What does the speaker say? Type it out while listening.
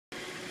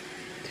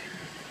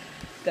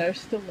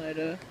There's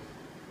Stilletta.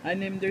 I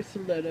named her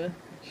Stilletta.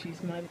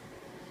 She's my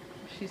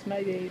she's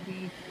my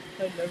baby.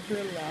 I love her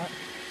a lot.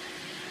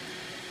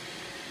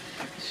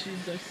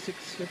 She's a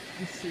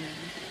 650 soon.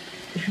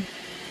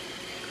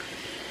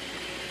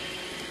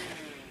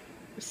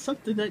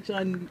 Something that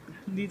I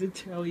need to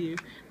tell you.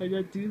 I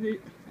gotta do the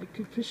I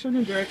could push on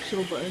the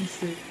directional buttons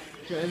to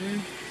drive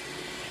in,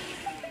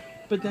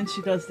 but then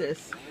she does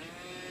this.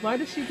 Why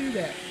does she do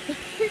that?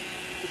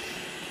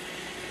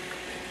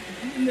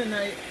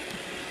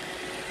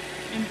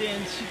 And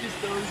then she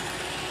just goes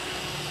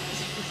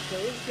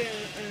down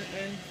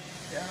and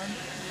down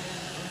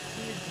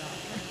to the top.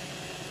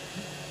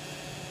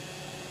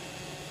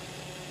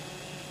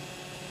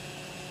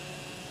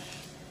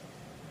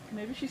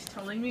 Maybe she's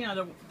telling me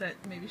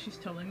maybe she's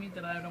telling me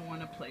that I don't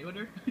want to play with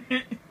her.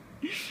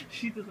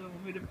 She doesn't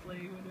want me to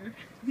play with her.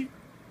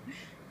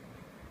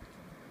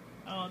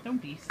 Oh,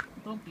 don't be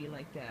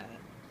like that.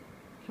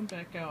 Come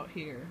back out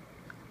here.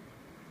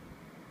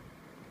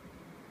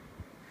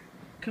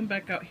 Come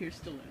back out here,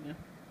 Stelina.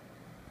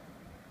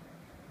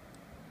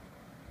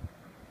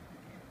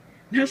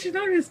 Now she's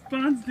not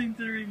responding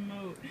to the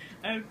remote.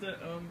 I have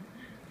to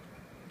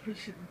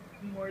push it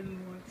more than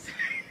once.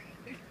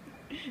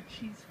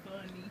 She's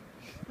funny.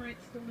 Right,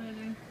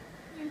 Stelina?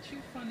 Aren't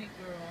you funny,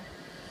 girl?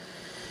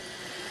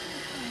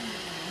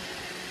 Oh.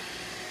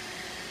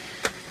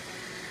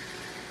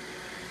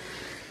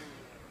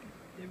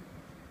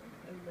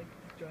 I like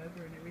the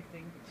driver and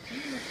everything.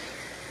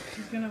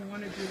 She's gonna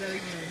want to do that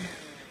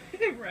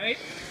again. Right?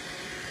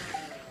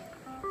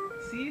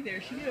 See,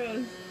 there she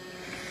goes.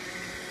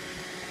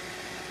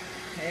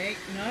 Hey,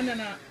 no.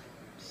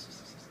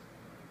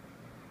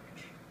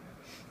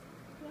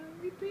 Why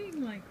are you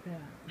being like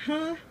that?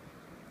 Huh?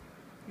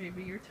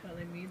 Maybe you're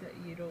telling me that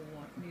you don't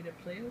want me to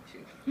play with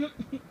you.